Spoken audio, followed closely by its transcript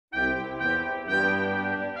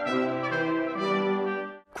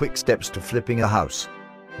quick steps to flipping a house.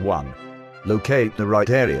 1. Locate the right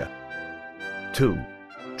area. 2.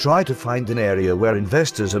 Try to find an area where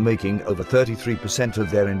investors are making over 33% of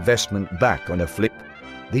their investment back on a flip.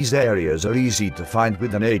 These areas are easy to find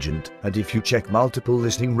with an agent, and if you check multiple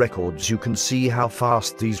listing records you can see how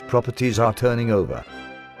fast these properties are turning over.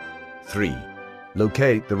 3.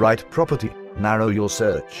 Locate the right property. Narrow your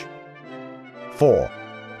search. 4.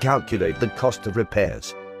 Calculate the cost of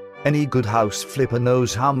repairs. Any good house flipper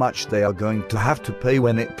knows how much they are going to have to pay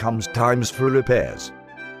when it comes times for repairs.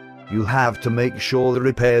 You have to make sure the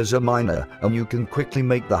repairs are minor and you can quickly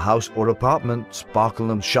make the house or apartment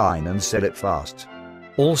sparkle and shine and sell it fast.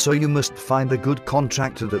 Also, you must find a good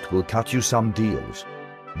contractor that will cut you some deals.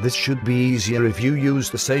 This should be easier if you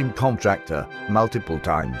use the same contractor multiple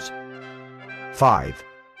times. 5.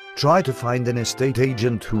 Try to find an estate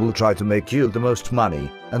agent who will try to make you the most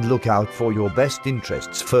money, and look out for your best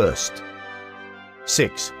interests first.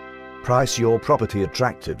 6. Price your property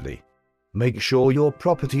attractively. Make sure your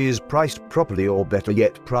property is priced properly, or better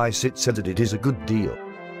yet, price it so that it is a good deal.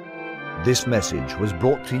 This message was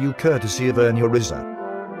brought to you courtesy of Ernie Arrizza.